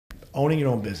owning your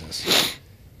own business,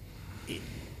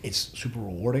 it's super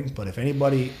rewarding. But if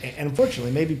anybody, and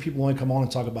unfortunately, maybe people only come on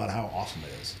and talk about how awesome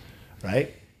it is,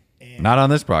 right? And, Not on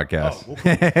this podcast. well, cool.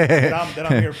 then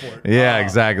I'm here for it. Yeah,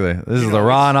 exactly. This is the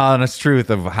raw and honest truth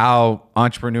of how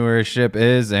entrepreneurship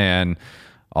is and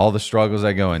all the struggles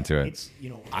that go into it. It's,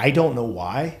 I don't know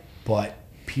why, but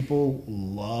people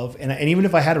love, and even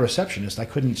if I had a receptionist, I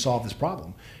couldn't solve this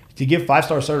problem. To give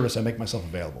 5-star service, I make myself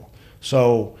available.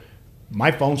 So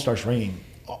my phone starts ringing.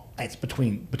 It's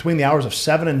between the hours of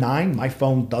 7 and 9, my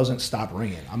phone doesn't stop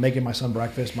ringing. I'm making my son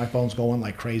breakfast. My phone's going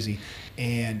like crazy.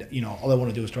 And, all I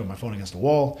want to do is throw my phone against the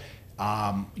wall.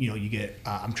 You get,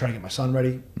 I'm trying to get my son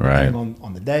ready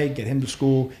on the day, get him to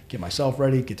school, get myself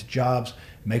ready, get to jobs,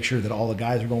 make sure that all the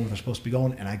guys are going where they're supposed to be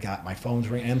going. And I got my phone's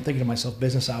ringing. And I'm thinking to myself,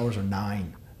 business hours are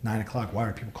 9 o'clock. Why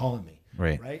are people calling me?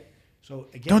 Right. So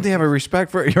again, don't they have a respect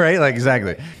for it? Right? Like,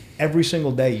 exactly. Every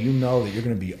single day, that you're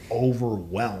going to be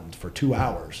overwhelmed for 2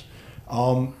 hours.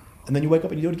 And then you wake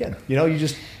up and you do it again.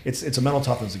 It's a mental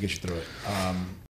toughness that gets you through it.